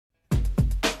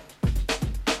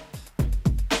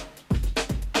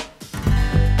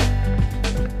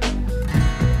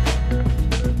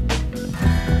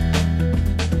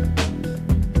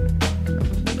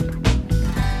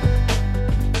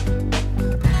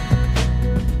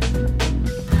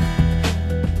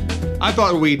I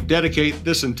thought we'd dedicate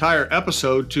this entire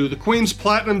episode to the Queen's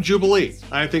Platinum Jubilee.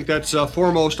 I think that's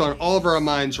foremost on all of our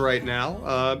minds right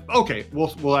now. Okay,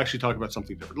 we'll actually talk about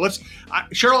something different.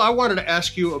 Cheryl, I wanted to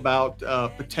ask you about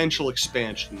potential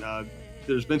expansion.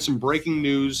 There's been some breaking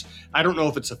news. I don't know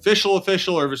if it's official,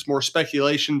 or if it's more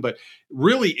speculation, but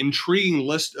really intriguing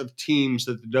list of teams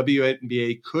that the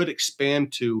WNBA could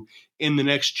expand to in the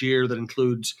next year that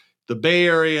includes the Bay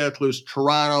Area, includes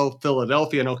Toronto,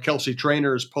 Philadelphia. I know Kelsey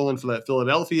Trainer is pulling for that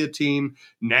Philadelphia team,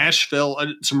 Nashville,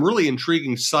 some really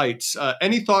intriguing sites.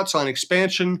 Any thoughts on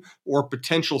expansion or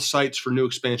potential sites for new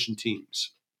expansion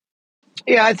teams?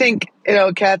 Yeah, I think,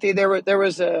 Kathy, there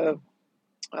was The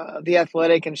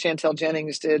Athletic and Chantel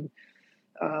Jennings did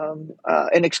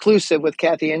an exclusive with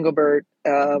Kathy Engelbert.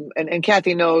 And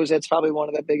Kathy knows it's probably one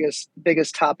of the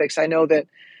biggest topics. I know that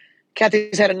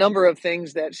Kathy's had a number of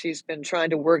things that she's been trying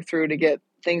to work through to get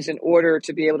things in order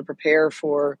to be able to prepare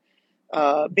for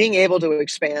being able to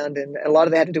expand. And a lot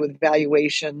of that had to do with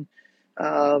valuation.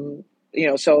 So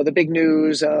the big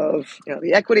news of,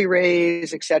 the equity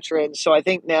raise, et cetera. And so I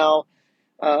think now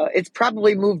it's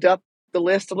probably moved up the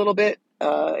list a little bit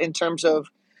in terms of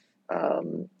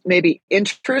maybe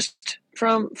interest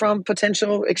from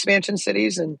potential expansion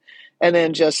cities, and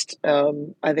then just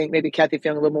I think maybe Kathy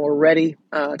feeling a little more ready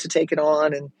to take it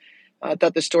on. And I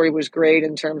thought the story was great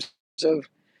in terms of,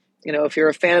 if you're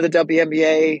a fan of the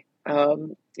WNBA,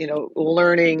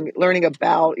 learning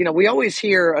about, we always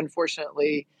hear,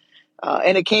 unfortunately,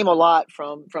 and it came a lot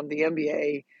from the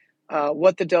NBA,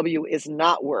 what the W is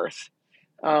not worth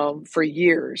for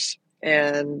years.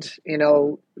 And,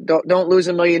 don't lose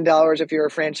 $1 million if you're a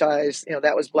franchise.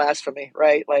 That was blasphemy,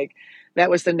 right? Like, that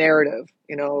was the narrative,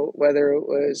 whether it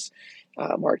was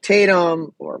Mark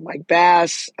Tatum or Mike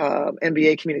Bass,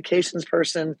 NBA communications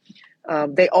person.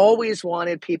 They always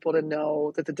wanted people to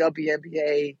know that the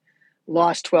WNBA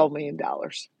lost $12 million.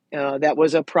 That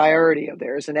was a priority of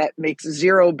theirs, and that makes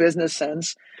zero business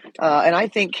sense. And I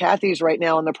think Kathy's right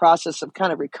now in the process of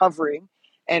kind of recovering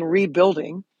and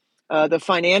rebuilding the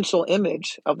financial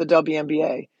image of the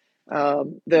WNBA,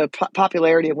 the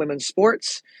popularity of women's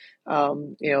sports.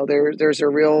 There's a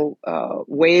real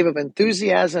wave of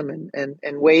enthusiasm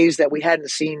and ways that we hadn't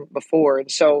seen before.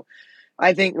 And so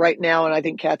I think right now, and I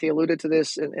think Kathy alluded to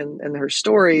this in her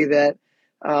story, that,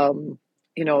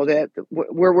 that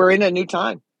we're in a new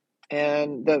time,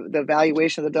 and the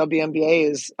valuation of the WNBA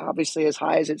is obviously as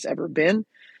high as it's ever been,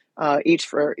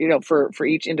 for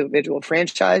each individual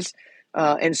franchise.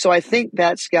 And so I think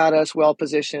that's got us well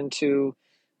positioned to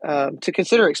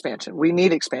consider expansion. We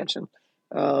need expansion.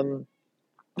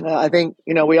 I think,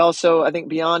 I think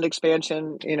beyond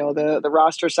expansion, the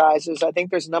roster sizes, I think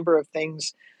there's a number of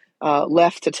things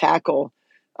left to tackle.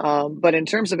 But in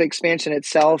terms of expansion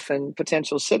itself and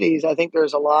potential cities, I think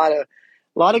there's a lot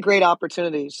of great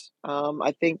opportunities.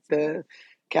 I think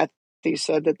Kathy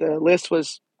said that the list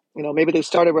was, maybe they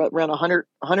started around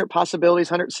 100 possibilities,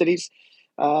 100 cities.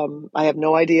 I have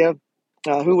no idea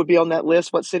who would be on that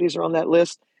list, what cities are on that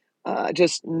list.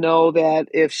 Just know that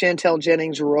if Chantel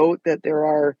Jennings wrote that there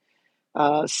are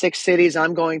 6 cities,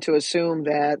 I'm going to assume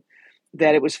that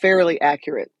it was fairly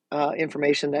accurate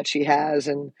information that she has.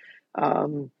 And,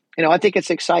 I think it's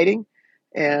exciting.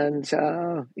 And,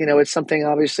 it's something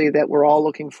obviously that we're all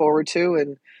looking forward to.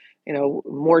 And,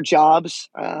 more jobs,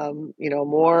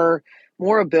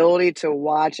 more ability to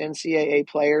watch NCAA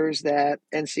players that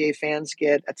NCAA fans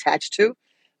get attached to,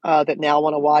 that now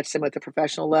want to watch them at the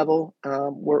professional level.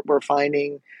 We're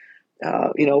finding,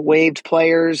 waived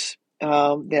players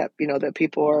that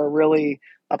people are really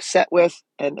upset with,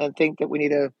 and think that we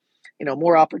need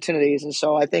more opportunities. And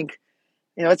so I think,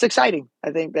 it's exciting. I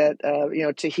think that,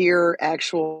 to hear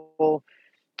actual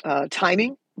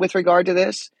timing with regard to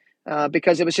this,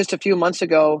 because it was just a few months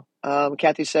ago,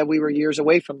 Kathy said we were years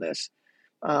away from this.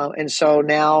 And so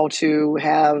now to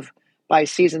have by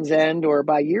season's end or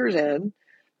by year's end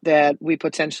that we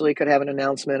potentially could have an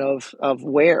announcement of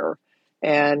where,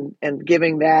 and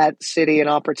giving that city an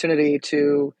opportunity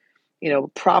to,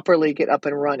 properly get up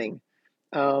and running.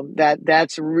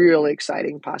 That's really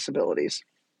exciting possibilities.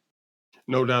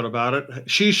 No doubt about it.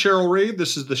 She's Cheryl Reeve.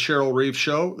 This is the Cheryl Reeve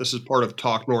Show. This is part of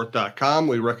TalkNorth.com.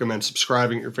 We recommend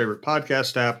subscribing at your favorite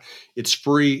podcast app. It's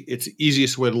free. It's the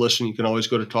easiest way to listen. You can always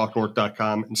go to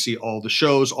TalkNorth.com and see all the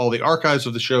shows, all the archives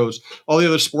of the shows, all the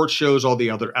other sports shows, all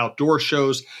the other outdoor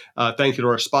shows. Thank you to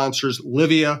our sponsors,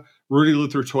 Livia, Rudy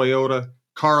Luther Toyota,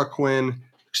 Cara Quinn,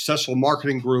 Successful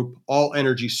Marketing Group, All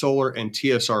Energy Solar, and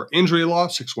TSR Injury Law,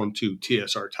 612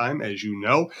 TSR Time, as you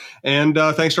know. And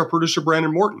thanks to our producer,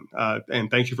 Brandon Morton.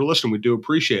 And thank you for listening. We do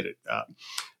appreciate it.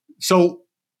 So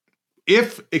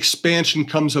if expansion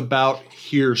comes about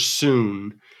here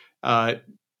soon, what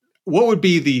would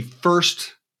be the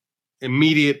first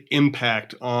immediate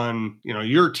impact on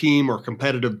your team or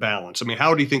competitive balance? I mean,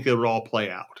 how do you think it would all play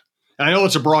out? And I know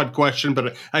it's a broad question,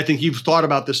 but I think you've thought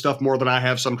about this stuff more than I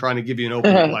have, so I'm trying to give you an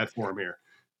open platform here.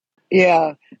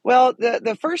 Yeah. Well,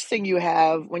 the first thing you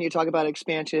have when you talk about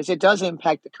expansion is it does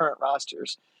impact the current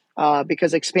rosters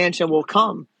because expansion will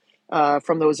come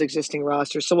from those existing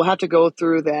rosters. So we'll have to go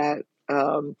through that.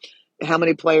 How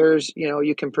many players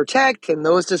you can protect and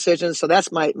those decisions. So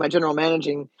that's my general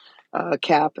managing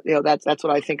cap. That's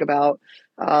what I think about.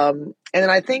 And then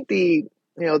I think the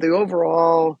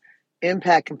overall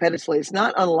impact competitively is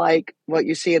not unlike what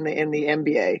you see in the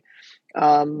NBA.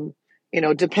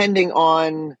 Depending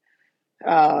on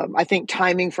I think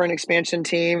timing for an expansion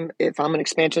team, if I'm an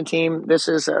expansion team, this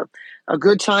is a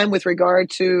good time with regard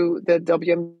to the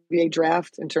WNBA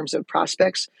draft in terms of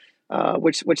prospects,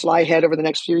 which lie ahead over the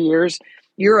next few years.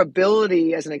 Your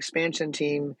ability as an expansion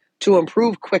team to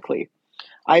improve quickly,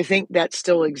 I think that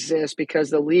still exists because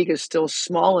the league is still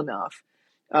small enough.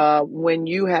 When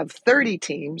you have 30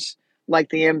 teams like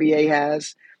the NBA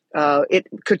has, it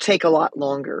could take a lot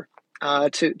longer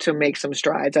to make some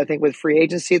strides. I think with free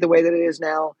agency the way that it is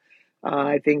now,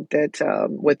 I think that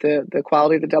with the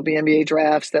quality of the WNBA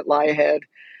drafts that lie ahead,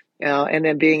 and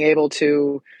then being able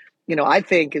to, I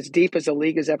think as deep as the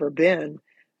league has ever been,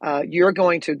 you're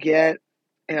going to get,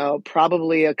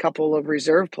 probably a couple of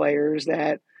reserve players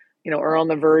that, are on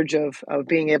the verge of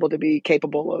being able to be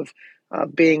capable of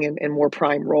being in more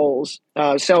prime roles.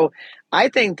 So I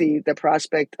think the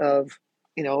prospect of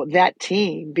that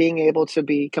team being able to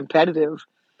be competitive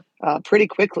pretty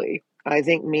quickly, I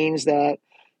think means that,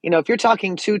 if you're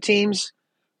talking two teams,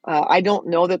 I don't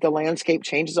know that the landscape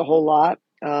changes a whole lot.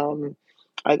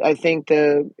 I think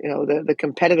the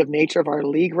competitive nature of our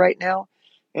league right now,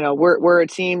 we're a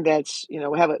team that's,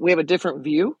 we have a different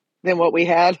view than what we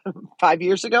had 5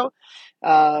 years ago.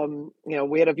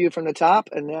 We had a view from the top,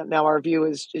 and now our view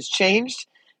is changed.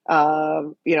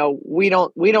 We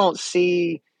don't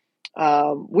see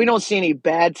any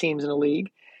bad teams in the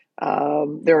league.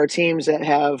 There are teams that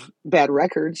have bad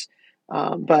records,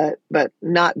 but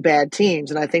not bad teams.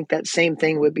 And I think that same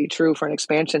thing would be true for an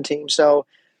expansion team. So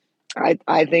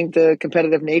I think the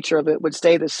competitive nature of it would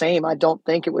stay the same. I don't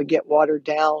think it would get watered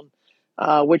down,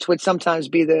 which would sometimes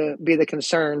be the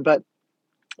concern. But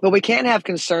we can't have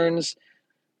concerns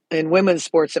in women's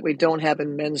sports that we don't have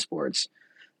in men's sports.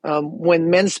 When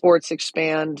men's sports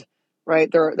expand,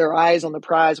 right, their eyes on the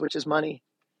prize, which is money.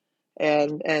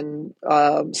 And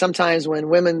sometimes when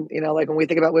women, like when we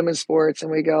think about women's sports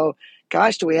and we go,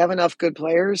 gosh, do we have enough good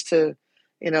players to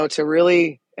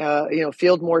really,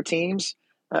 field more teams?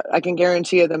 I can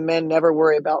guarantee you the men never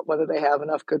worry about whether they have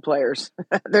enough good players.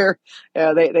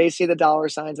 They see the dollar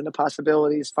signs and the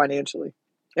possibilities financially.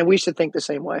 And we should think the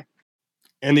same way.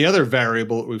 And the other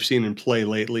variable that we've seen in play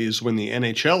lately is when the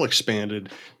NHL expanded,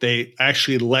 they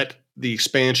actually let the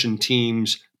expansion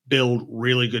teams build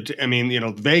really good.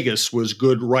 Vegas was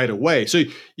good right away. So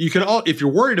you can if you're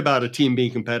worried about a team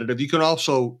being competitive, you can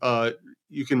also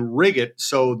you can rig it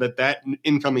so that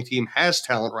incoming team has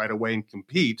talent right away and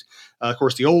compete. Of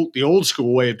course, the old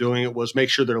school way of doing it was make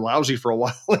sure they're lousy for a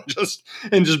while and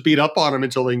just beat up on them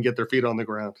until they can get their feet on the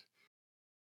ground.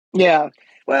 Yeah.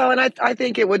 Well, and I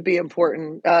think it would be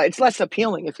important. It's less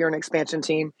appealing if you're an expansion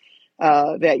team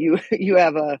that you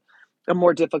have a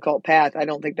more difficult path. I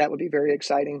don't think that would be very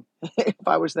exciting if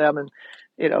I was them.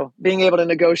 And being able to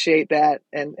negotiate that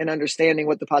and understanding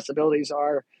what the possibilities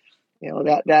are,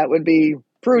 that would be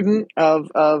prudent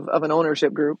of an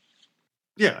ownership group.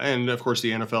 Yeah, and of course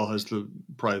the NFL has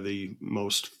probably the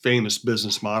most famous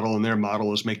business model, and their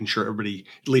model is making sure everybody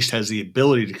at least has the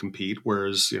ability to compete.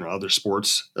 Whereas other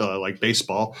sports like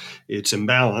baseball, it's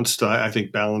imbalanced. I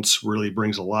think balance really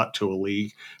brings a lot to a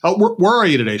league. Where are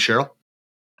you today, Cheryl?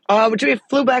 We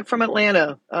flew back from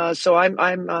Atlanta, so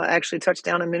I'm actually touched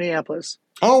down in Minneapolis.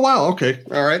 Oh wow, okay,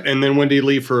 all right. And then when do you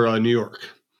leave for New York?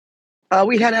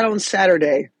 We head out on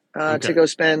Saturday to go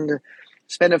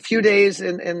spend a few days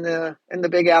in the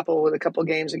Big Apple with a couple of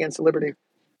games against Liberty.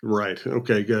 Right.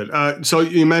 Okay. Good. So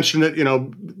you mentioned that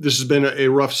this has been a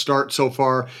rough start so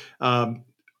far.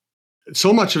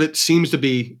 So much of it seems to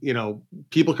be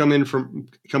people coming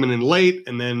in late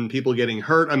and then people getting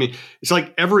hurt. I mean, it's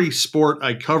like every sport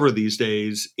I cover these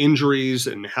days, injuries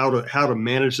and how to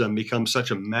manage them becomes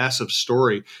such a massive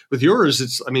story. With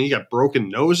yours, you got broken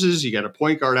noses, you got a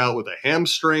point guard out with a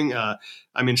hamstring.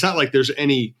 It's not like there's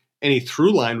any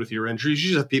through line with your injuries.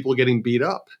 You just have people getting beat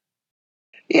up.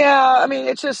 Yeah,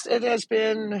 it has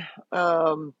been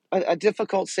a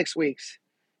difficult 6 weeks.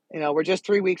 we're just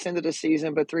 3 weeks into the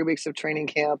season, but 3 weeks of training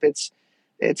camp. It's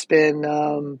been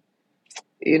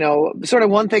sort of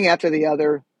one thing after the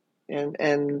other,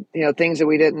 and things that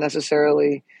we didn't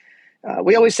necessarily.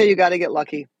 We always say you got to get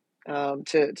lucky.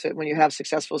 To when you have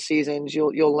successful seasons,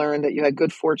 you'll learn that you had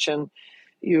good fortune,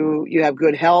 you have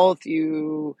good health,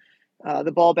 the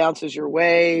ball bounces your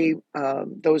way.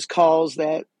 Those calls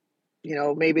that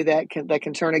maybe that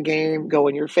can turn a game, go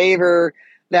in your favor,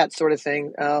 that sort of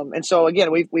thing. And so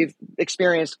again, we've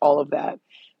experienced all of that,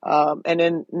 and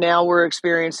then now we're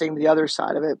experiencing the other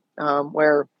side of it,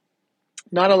 where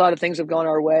not a lot of things have gone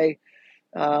our way,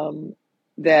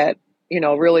 that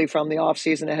really from the off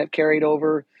season that have carried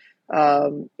over,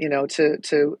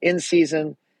 to in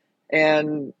season,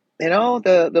 and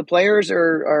the players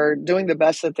are doing the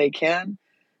best that they can,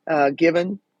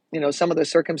 given some of the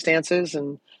circumstances,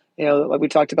 and like we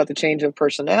talked about the change of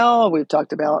personnel, we've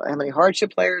talked about how many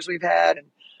hardship players we've had, and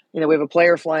we have a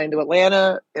player flying to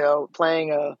Atlanta,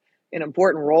 playing an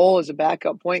important role as a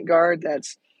backup point guard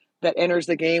that enters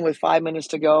the game with 5 minutes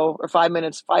to go, or 5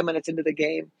 minutes into the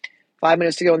game, 5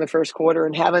 minutes to go in the first quarter,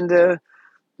 and having to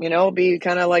be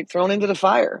kind of like thrown into the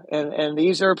fire. And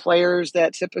these are players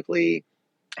that typically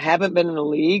haven't been in the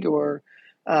league, or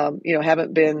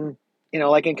haven't been,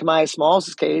 like in Kamaya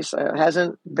Smalls' case,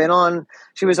 hasn't been on.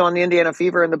 She was on the Indiana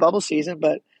Fever in the bubble season,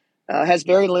 but has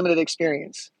very limited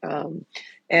experience.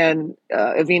 And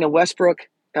Evina Westbrook,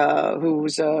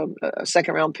 who's a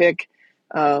second round pick,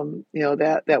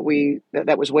 that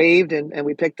was waived and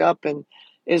we picked up, and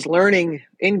is learning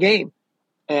in game.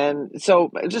 And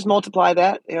so just multiply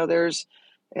that. There's,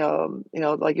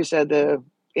 like you said, the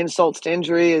insults to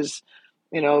injury is,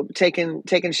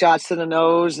 taking shots to the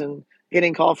nose and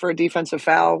getting called for a defensive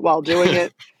foul while doing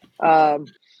it.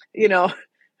 you know,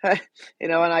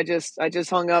 and I just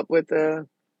hung up with the,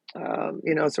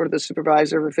 sort of the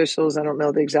supervisor of officials. I don't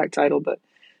know the exact title, but,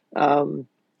 and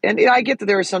I get that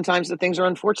there are sometimes that things are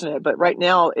unfortunate, but right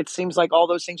now it seems like all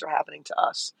those things are happening to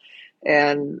us.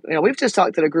 And, we've just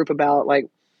talked to the group about, like,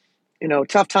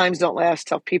 tough times don't last,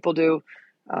 tough people do.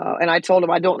 And I told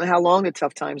them I don't know how long the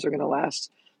tough times are going to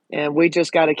last, and we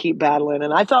just got to keep battling.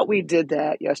 And I thought we did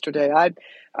that yesterday.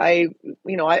 I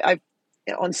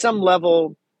on some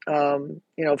level,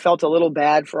 felt a little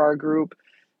bad for our group.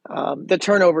 The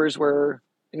turnovers were,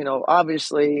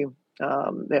 obviously,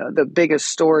 the biggest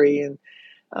story. And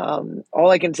all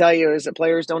I can tell you is that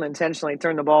players don't intentionally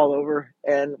turn the ball over,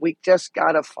 and we just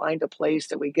got to find a place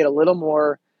that we get a little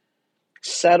more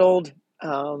settled,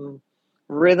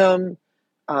 rhythm,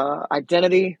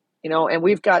 identity, and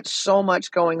we've got so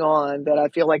much going on that I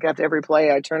feel like after every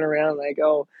play I turn around and I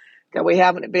go, that we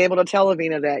haven't been able to tell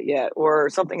Evina that yet, or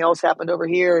something else happened over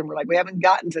here and we're like, we haven't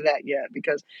gotten to that yet,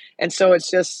 and so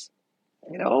it's just,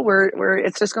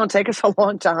 it's just going to take us a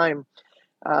long time.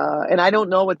 And I don't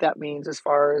know what that means as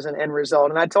far as an end result.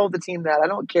 And I told the team that I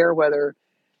don't care whether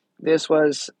this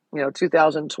was,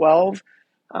 2012,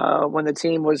 when the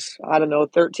team was, I don't know,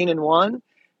 13-1,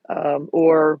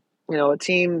 or, a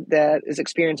team that is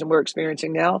experiencing, we're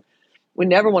experiencing now. We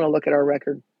never want to look at our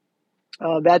record.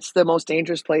 That's the most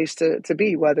dangerous place to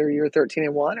be, whether you're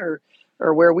 13-1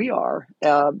 or where we are,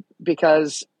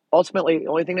 because ultimately the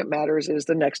only thing that matters is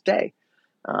the next day,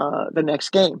 the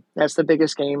next game. That's the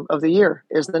biggest game of the year,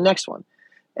 is the next one.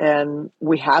 And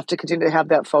we have to continue to have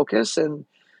that focus. And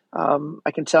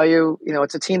I can tell you,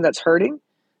 it's a team that's hurting.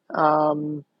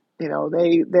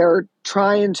 They're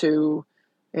trying to,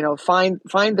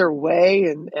 find their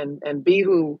way and be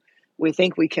who we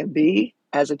think we can be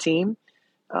as a team.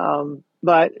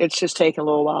 But it's just taken a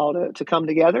little while to come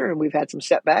together, and we've had some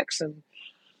setbacks. And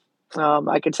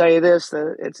I can tell you this,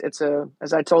 that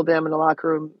as I told them in the locker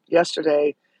room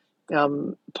yesterday,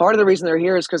 part of the reason they're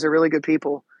here is because they're really good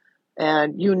people,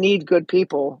 and you need good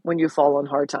people when you fall on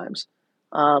hard times,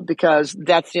 because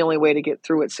that's the only way to get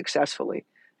through it successfully.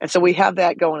 And so we have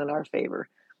that going in our favor,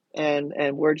 and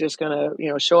we're just going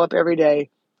to, show up every day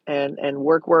and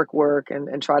work,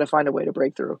 and try to find a way to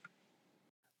break through.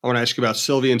 I want to ask you about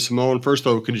Sylvia and Simone. First,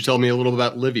 though, could you tell me a little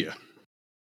about Livia?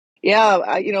 Yeah,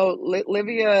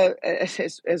 Livia,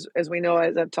 as we know,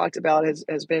 as I've talked about,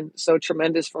 has been so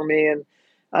tremendous for me.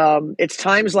 And it's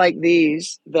times like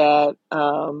these that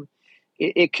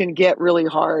it can get really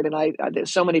hard. And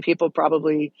so many people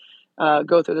probably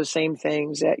go through the same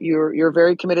things, that you're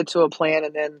very committed to a plan,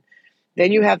 and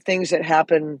then you have things that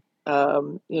happen,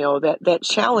 that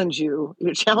challenge you.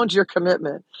 You challenge your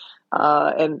commitment.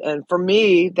 And for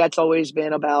me, that's always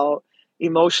been about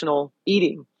emotional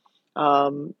eating.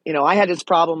 I had this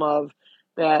problem of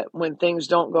that when things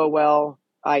don't go well,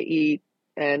 I eat.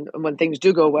 And when things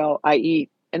do go well, I eat.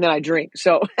 and then I drink.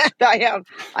 So I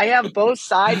have both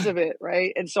sides of it,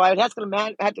 right? And so I have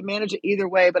to manage it either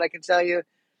way. But I can tell you,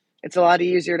 it's a lot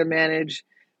easier to manage,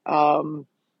 um,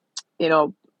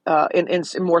 in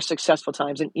more successful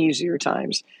times and easier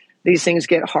times. These things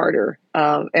get harder,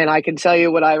 and I can tell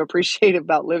you what I appreciate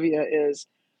about Livia is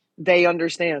they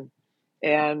understand,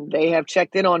 and they have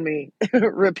checked in on me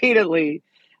repeatedly.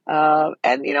 And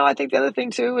I think the other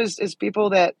thing too is people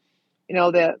that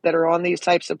that are on these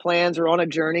types of plans or on a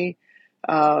journey,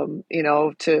 to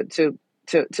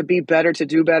be better, to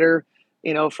do better,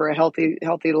 for a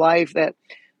healthy life.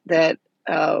 That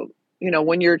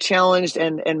when you're challenged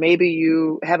and maybe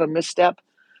you have a misstep,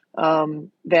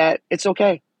 that it's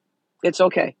okay,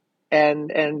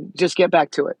 and just get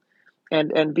back to it,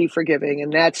 and be forgiving.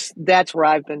 And that's where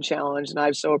I've been challenged, and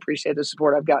I've so appreciated the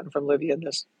support I've gotten from Livia in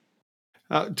this.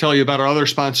 I'll tell you about our other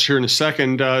sponsors here in a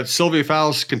second. Sylvia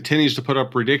Fowles continues to put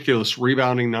up ridiculous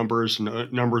rebounding numbers.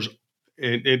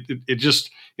 It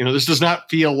just, this does not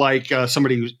feel like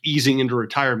somebody who's easing into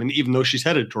retirement, even though she's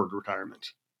headed toward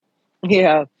retirement.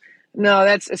 Yeah,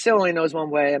 no, Sil only knows one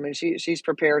way. I mean, she's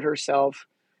prepared herself.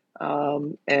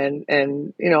 Something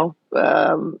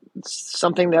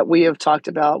that we have talked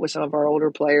about with some of our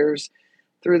older players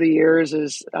through the years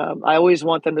is, I always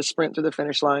want them to sprint through the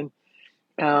finish line.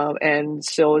 And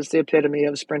Sil is the epitome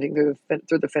of sprinting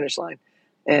through the finish line.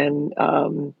 And,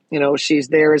 she's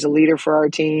there as a leader for our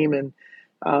team. And,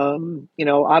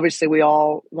 obviously we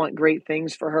all want great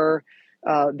things for her.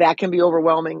 That can be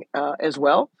overwhelming, as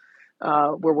well.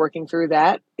 We're working through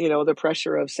that, the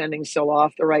pressure of sending Sil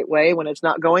off the right way when it's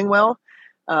not going well.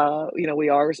 We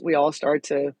all start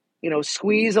to,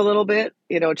 squeeze a little bit,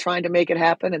 trying to make it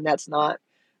happen. And that's not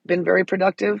been very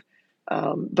productive.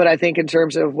 But I think in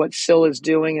terms of what Sil is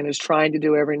doing and is trying to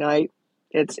do every night,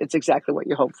 it's exactly what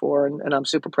you hope for. And I'm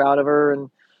super proud of her.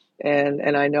 And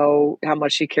I know how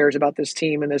much she cares about this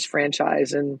team and this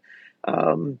franchise. And,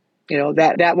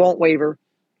 that won't waver.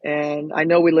 And I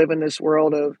know we live in this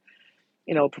world of,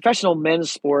 professional men's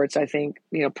sports. I think,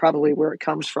 probably where it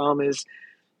comes from is,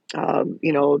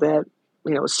 that,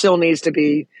 Sil needs to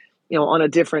be, on a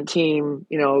different team,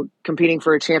 competing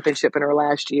for a championship in her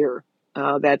last year.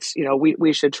 That's,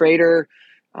 we should trade her,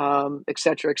 et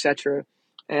cetera, et cetera.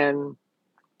 And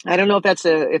I don't know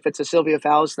if it's a Sylvia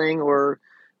Fowles thing or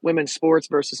women's sports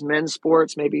versus men's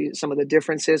sports, maybe some of the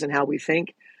differences in how we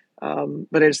think.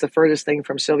 But it's the furthest thing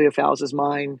from Sylvia Fowles'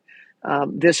 mind.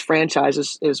 This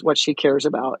franchise is what she cares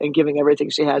about, and giving everything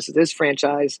she has to this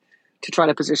franchise to try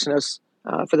to position us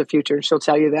for the future. And she'll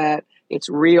tell you that it's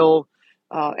real,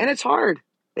 and it's hard.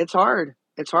 It's hard.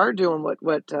 It's hard doing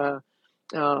what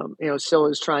Sil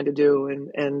is trying to do,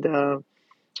 and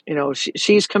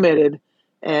she's committed,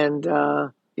 and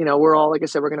we're all, like I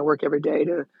said, we're going to work every day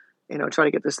to try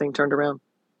to get this thing turned around.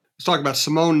 Let's talk about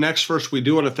Simone next. First, we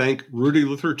do want to thank Rudy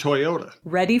Luther Toyota.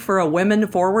 Ready for a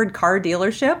women-forward car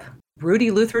dealership?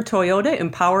 Rudy Luther Toyota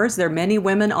empowers their many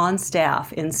women on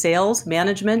staff in sales,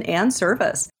 management, and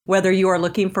service. Whether you are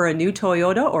looking for a new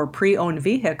Toyota or pre-owned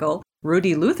vehicle,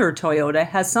 Rudy Luther Toyota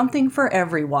has something for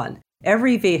everyone.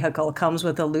 Every vehicle comes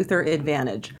with a Luther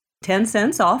Advantage. 10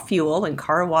 cents off fuel and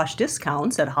car wash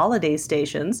discounts at holiday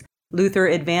stations, Luther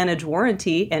Advantage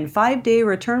warranty, and 5-day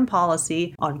return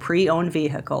policy on pre-owned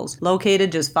vehicles.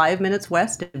 Located just 5 minutes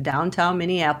west of downtown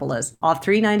Minneapolis, off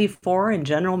 394 and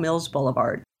General Mills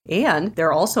Boulevard. And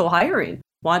they're also hiring.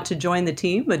 Want to join the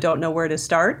team but don't know where to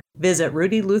start? Visit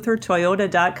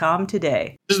rudyluthertoyota.com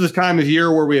today. This is the time of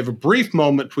year where we have a brief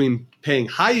moment between paying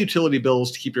high utility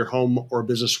bills to keep your home or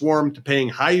business warm to paying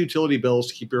high utility bills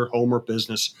to keep your home or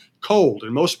business cold.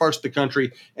 In most parts of the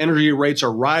country, energy rates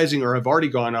are rising or have already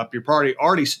gone up. You're probably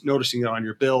already noticing it on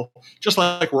your bill, just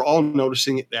like we're all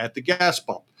noticing it at the gas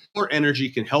pump. Solar Energy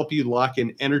can help you lock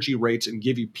in energy rates and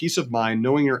give you peace of mind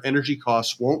knowing your energy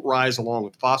costs won't rise along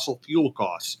with fossil fuel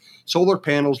costs. Solar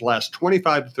panels last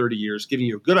 25 to 30 years, giving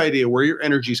you a good idea where your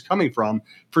energy is coming from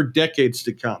for decades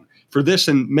to come. For this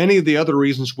and many of the other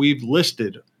reasons we've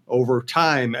listed over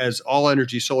time, as All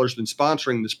Energy Solar has been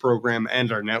sponsoring this program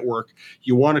and our network,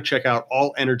 you want to check out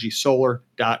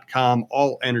allenergysolar.com,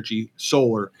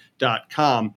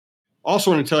 allenergysolar.com.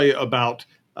 Also want to tell you about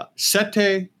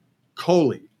Sette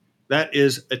Coli. That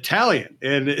is Italian,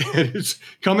 and it's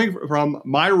coming from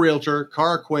my realtor,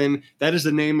 Cara Quinn. That is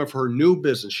the name of her new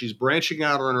business. She's branching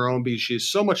out on her own because she has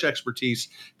so much expertise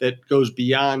that goes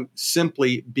beyond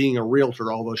simply being a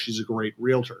realtor, although she's a great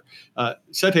realtor.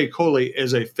 Sette Coli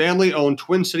is a family-owned,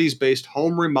 Twin Cities-based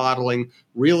home remodeling,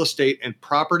 real estate, and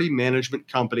property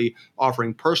management company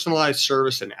offering personalized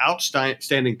service and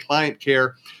outstanding client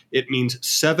care. It means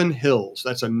Seven Hills.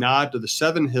 That's a nod to the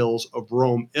Seven Hills of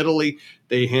Rome, Italy.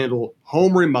 They handle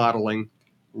home remodeling,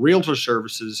 realtor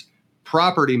services,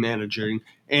 property managing,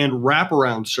 and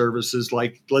wraparound services.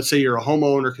 Like, let's say you're a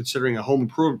homeowner considering a home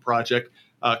improvement project.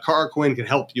 Cara Quinn can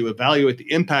help you evaluate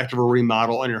the impact of a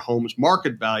remodel on your home's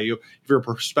market value. If you're a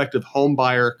prospective home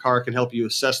buyer, Cara can help you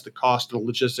assess the cost and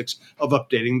logistics of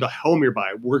updating the home you're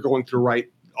buying. We're going through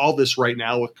all this right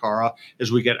now with Cara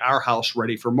as we get our house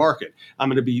ready for market.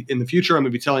 In the future, I'm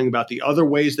going to be telling you about the other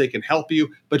ways they can help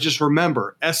you, but just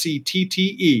remember,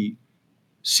 SETTECOLLI.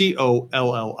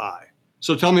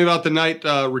 So tell me about the night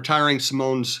retiring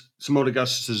Simone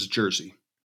Augustus' jersey.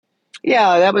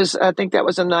 Yeah, I think that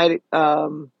was a night,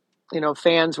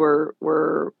 fans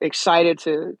were excited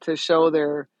to show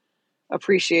their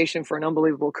appreciation for an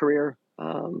unbelievable career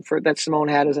that Simone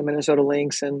had as a Minnesota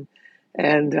Lynx. And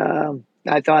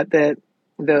I thought that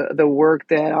the work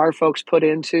that our folks put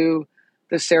into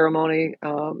the ceremony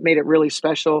made it really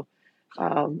special.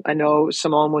 I know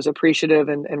Simone was appreciative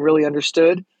and really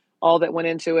understood all that went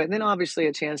into it. And then obviously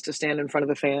a chance to stand in front of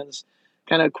the fans,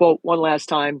 kind of quote one last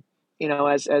time,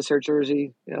 as her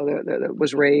jersey, that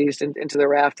was raised into the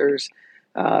rafters.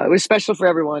 It was special for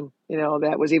everyone,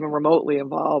 that was even remotely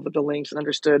involved with the Lynx and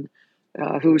understood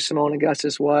who Simone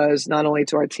Augustus was, not only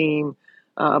to our team,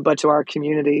 but to our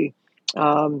community.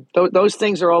 Those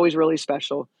things are always really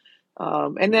special.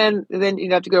 And then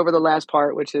you have to go over the last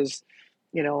part, which is,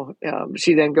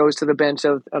 she then goes to the bench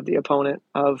of the opponent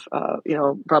of,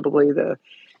 probably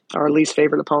our least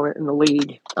favorite opponent in the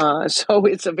league. So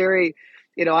it's a very,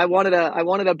 I wanted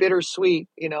a bittersweet,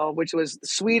 which was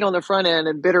sweet on the front end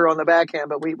and bitter on the back end,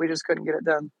 but we just couldn't get it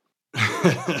done.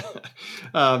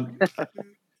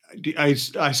 I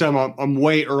said I'm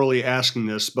way early asking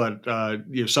this, but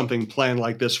you have something planned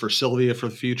like this for Sylvia for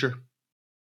the future?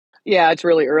 Yeah, it's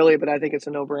really early, but I think it's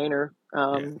a no-brainer.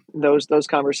 Those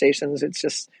conversations,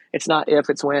 it's not if,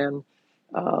 it's when.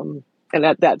 And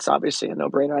that's obviously a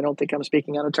no-brainer. I don't think I'm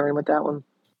speaking out of turn with that one.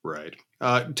 Right.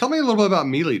 Tell me a little bit about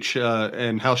Milic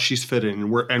and how she's fit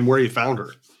in and where you found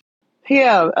her.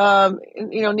 Yeah,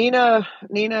 Nina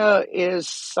is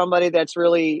somebody that's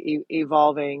really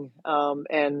evolving.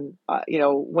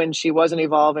 When she wasn't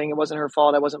evolving, it wasn't her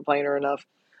fault. I wasn't playing her enough.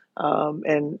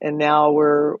 And now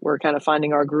we're kind of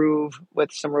finding our groove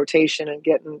with some rotation and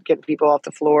getting people off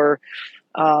the floor.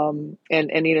 And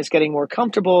Nina's getting more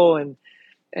comfortable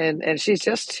and she's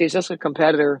just a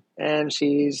competitor, and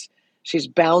she's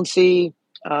bouncy.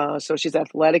 So she's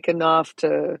athletic enough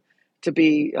to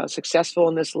be successful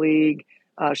in this league.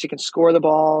 She can score the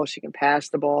ball. She can pass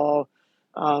the ball.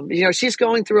 She's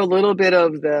going through a little bit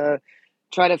of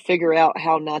try to figure out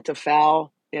how not to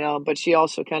foul, but she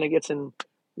also kind of gets in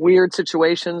weird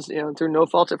situations, through no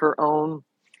fault of her own,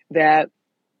 that,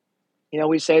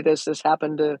 we say this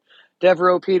happened to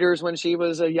Devereaux Peters when she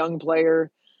was a young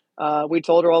player. We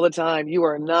told her all the time, you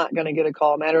are not going to get a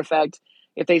call. Matter of fact,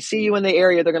 if they see you in the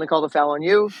area, they're going to call the foul on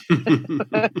you.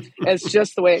 It's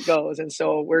just the way it goes. And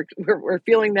so we're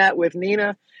feeling that with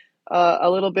Nina a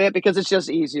little bit, because it's just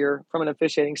easier from an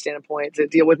officiating standpoint to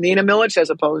deal with Nina Milic as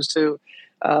opposed to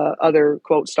other,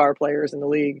 quote, star players in the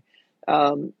league.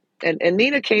 And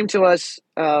Nina came to us,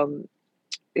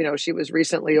 she was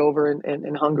recently over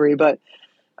in Hungary, but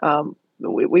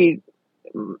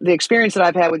the experience that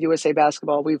I've had with USA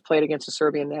Basketball, we've played against the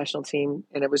Serbian national team,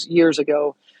 and it was years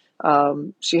ago.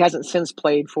 She hasn't since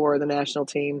played for the national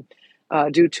team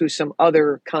due to some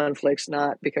other conflicts,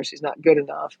 not because she's not good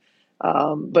enough,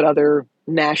 but other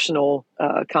national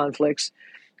conflicts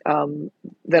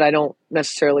that I don't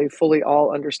necessarily fully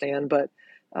all understand. But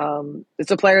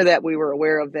it's a player that we were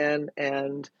aware of then,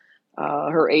 and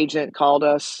her agent called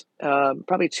us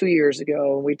probably 2 years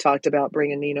ago, and we talked about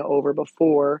bringing Nina over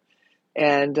before.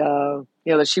 And,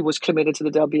 that she was committed to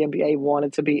the WNBA,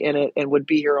 wanted to be in it, and would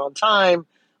be here on time,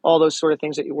 all those sort of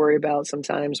things that you worry about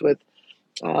sometimes with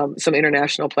some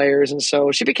international players. And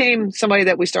so she became somebody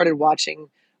that we started watching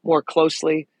more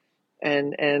closely,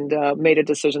 and made a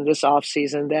decision this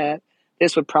offseason that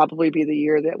this would probably be the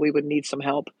year that we would need some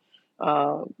help.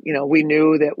 We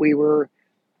knew that we were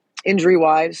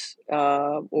injury-wise,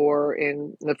 or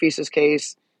in Nafisa's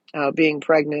case, being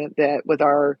pregnant, that with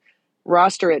our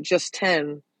roster at just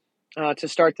 10 to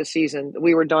start the season,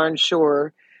 we were darn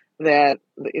sure that,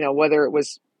 whether it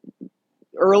was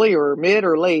early or mid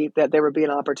or late, that there would be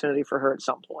an opportunity for her at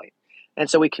some point. And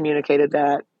so we communicated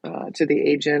that to the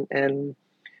agent and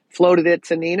floated it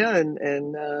to Nina,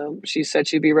 and she said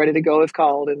she'd be ready to go if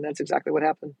called, and that's exactly what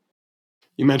happened.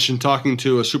 You mentioned talking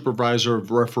to a supervisor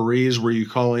of referees.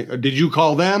 Did you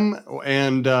call them?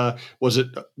 And was it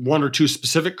one or two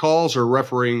specific calls, or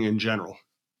refereeing in general?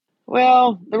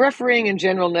 Well, the refereeing in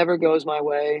general never goes my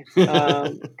way.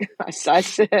 I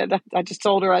just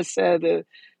told her, I said,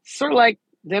 sort of like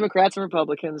Democrats and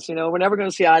Republicans, we're never going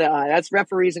to see eye to eye. That's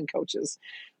referees and coaches.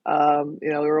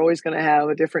 We're always going to have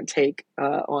a different take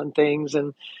on things,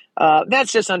 and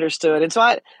that's just understood. And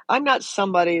so I'm not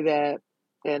somebody that,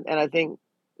 and I think,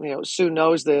 Sue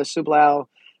knows this, Sue Blau,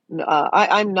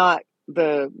 I'm not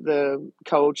the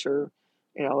coach or,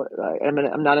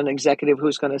 I'm not an executive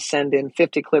who's going to send in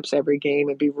 50 clips every game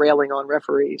and be railing on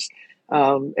referees.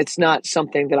 It's not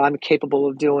something that I'm capable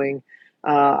of doing.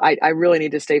 I really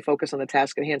need to stay focused on the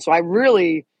task at hand. So I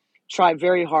really try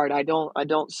very hard. I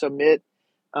don't submit,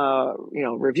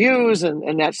 reviews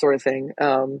and that sort of thing,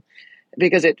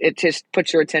 because it just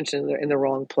puts your attention in the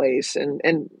wrong place.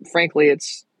 And frankly,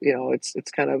 it's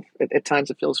kind of, at times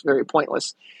it feels very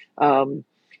pointless. And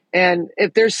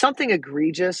if there's something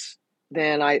egregious,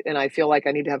 then I feel like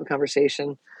I need to have a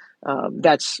conversation.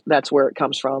 That's where it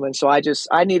comes from. And so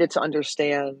I needed to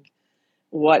understand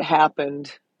what happened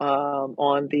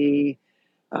on the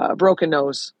broken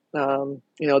nose,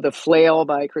 the flail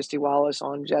by Christy Wallace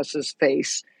on Jess's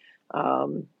face,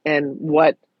 and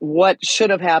what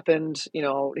should have happened,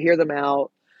 hear them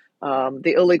out,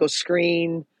 the illegal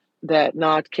screen that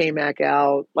knocked K-Mac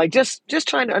out, like just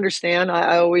trying to understand.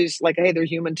 I always like, hey, they're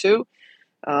human too.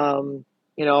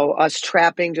 Us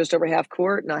trapping just over half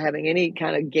court, not having any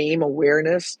kind of game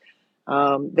awareness,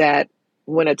 that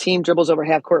when a team dribbles over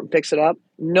half court and picks it up,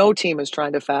 no team is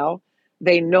trying to foul.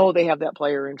 They know they have that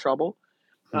player in trouble.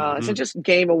 So just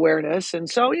game awareness. And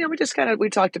so, we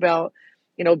talked about,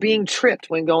 being tripped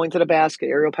when going to the basket.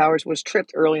 Ariel Powers was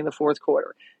tripped early in the fourth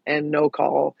quarter and no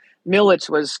call. Milic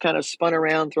was kind of spun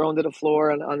around, thrown to the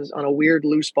floor on a weird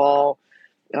loose ball.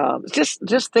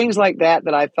 Just things like that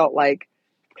I felt like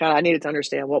kind of I needed to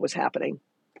understand what was happening.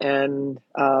 And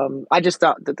I just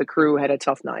thought that the crew had a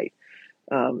tough night,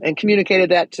 and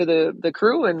communicated that to the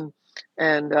crew, and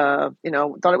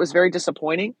thought it was very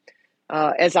disappointing.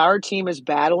 As our team is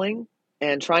battling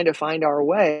and trying to find our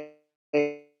way,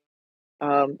 it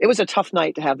was a tough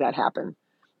night to have that happen,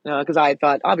 because I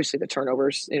thought, obviously, the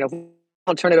turnovers, if we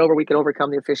don't turn it over, we could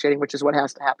overcome the officiating, which is what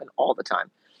has to happen all the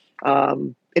time.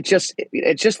 It's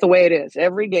just the way it is.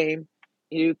 Every game,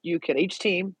 you can, each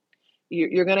team,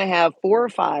 you're going to have 4 or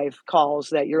 5 calls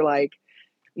that you're like,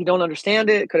 you don't understand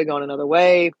it. It could have gone another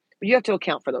way, but you have to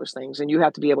account for those things, and you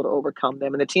have to be able to overcome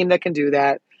them. And the team that can do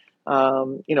that,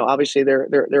 obviously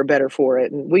they're better for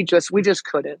it. And we just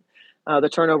couldn't. The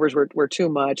turnovers were too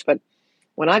much. But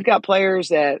when I've got players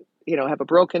that have a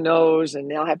broken nose and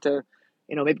now have to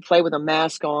maybe play with a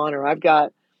mask on, or I've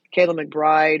got Kayla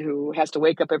McBride who has to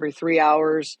wake up every 3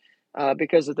 hours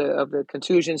because of the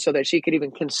contusion, so that she could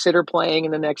even consider playing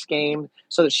in the next game,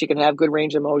 so that she can have good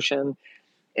range of motion.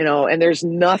 And there's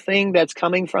nothing that's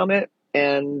coming from it.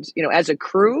 And as a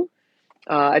crew,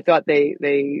 I thought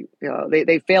they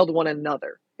failed one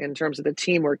another in terms of the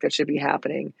teamwork that should be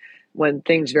happening when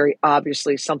things very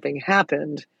obviously something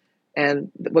happened,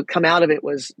 and what come out of it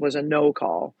was a no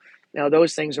call.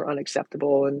 Those things are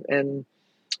unacceptable. And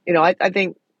I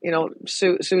think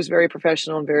Sue is very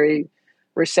professional and very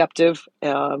receptive.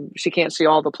 She can't see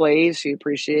all the plays. She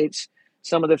appreciates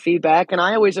some of the feedback, and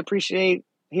I always appreciate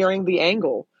hearing the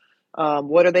angle.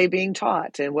 What are they being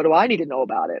taught, and what do I need to know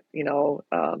about it?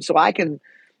 So I can,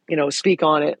 speak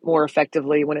on it more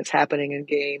effectively when it's happening in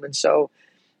game. And so,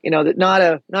 that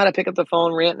not a pick up the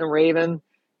phone, rant and raving.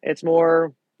 It's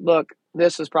more, look,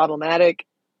 this is problematic.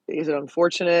 Is it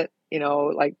unfortunate?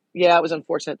 Yeah, it was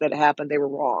unfortunate that it happened. They were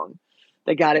wrong.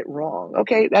 They got it wrong.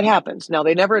 Okay, that happens. Now,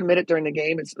 they never admit it during the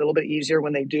game. It's a little bit easier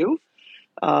when they do.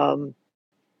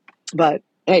 But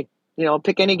hey,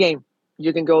 pick any game.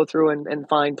 You can go through and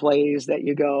find plays that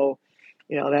you go,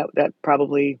 that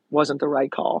probably wasn't the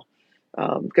right call,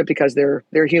 because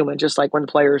they're human, just like when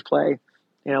players play.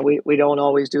 We don't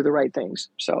always do the right things.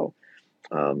 So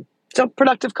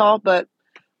productive call, but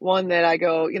one that I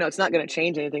go, it's not going to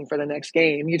change anything for the next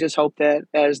game. You just hope that,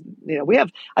 as we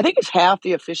have, I think it's half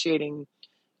the officiating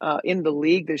in the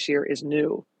league this year is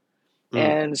new,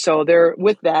 and so they're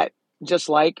with that, just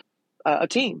like a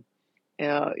team.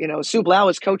 Sue Blau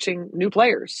is coaching new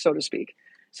players, so to speak.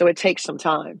 So it takes some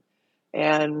time.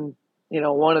 And,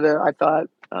 one of I thought,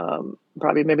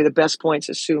 probably maybe the best points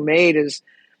that Sue made is,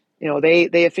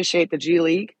 they officiate the G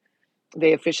League,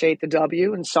 they officiate the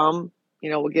W, and some,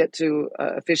 will get to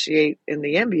officiate in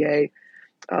the NBA.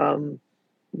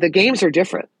 The games are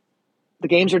different.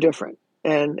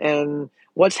 And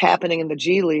what's happening in the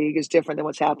G League is different than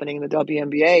what's happening in the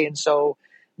WNBA. And so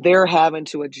they're having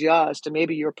to adjust, and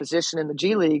maybe your position in the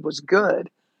G League was good,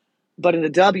 but in the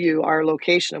W, our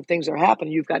location of things are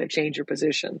happening, you've got to change your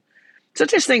position. So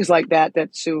just things like that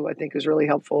Sue, I think, is really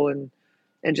helpful, and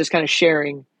just kind of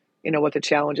sharing, what the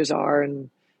challenges are. And,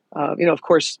 of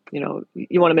course, you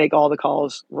want to make all the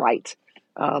calls right.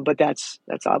 But that's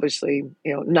obviously,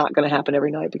 not going to happen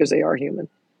every night because they are human.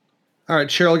 All right,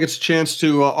 Cheryl gets a chance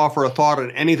to offer a thought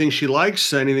on anything she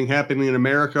likes, anything happening in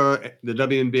America, the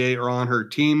WNBA, or on her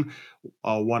team.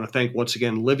 I want to thank once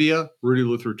again Livia, Rudy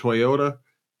Luther Toyota,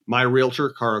 my realtor,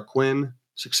 Cara Quinn,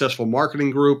 Successful Marketing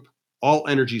Group, All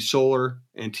Energy Solar,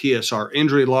 and TSR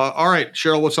Injury Law. All right,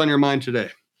 Cheryl, what's on your mind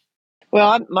today?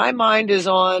 Well, my mind is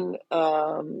on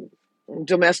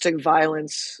domestic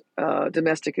violence,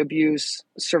 domestic abuse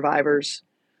survivors,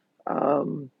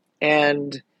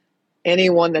 and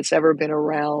anyone that's ever been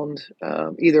around,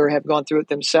 either have gone through it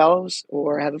themselves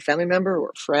or have a family member or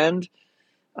a friend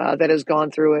that has gone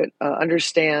through it,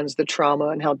 understands the trauma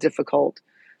and how difficult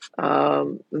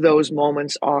those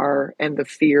moments are, and the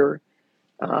fear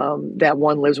that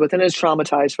one lives with and is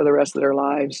traumatized for the rest of their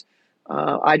lives.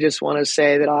 I just want to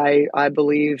say that I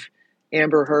believe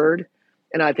Amber Heard,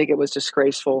 and I think it was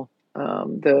disgraceful,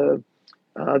 the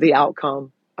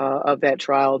outcome of that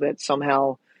trial, that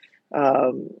somehow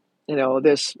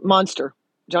this monster,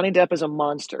 Johnny Depp, is a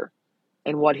monster,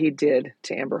 and what he did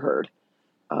to Amber Heard,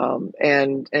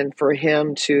 and for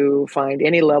him to find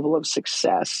any level of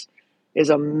success is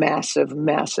a massive,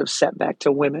 massive setback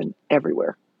to women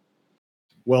everywhere.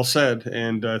 Well said.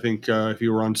 And I think if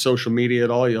you were on social media at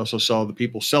all, you also saw the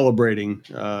people celebrating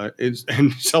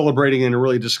and celebrating in a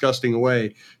really disgusting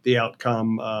way the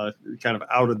outcome, kind of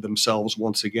outed themselves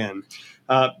once again.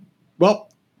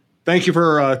 Well, thank you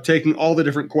for taking all the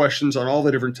different questions on all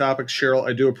the different topics, Cheryl.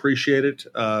 I do appreciate it.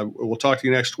 We'll talk to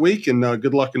you next week, and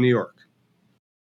good luck in New York.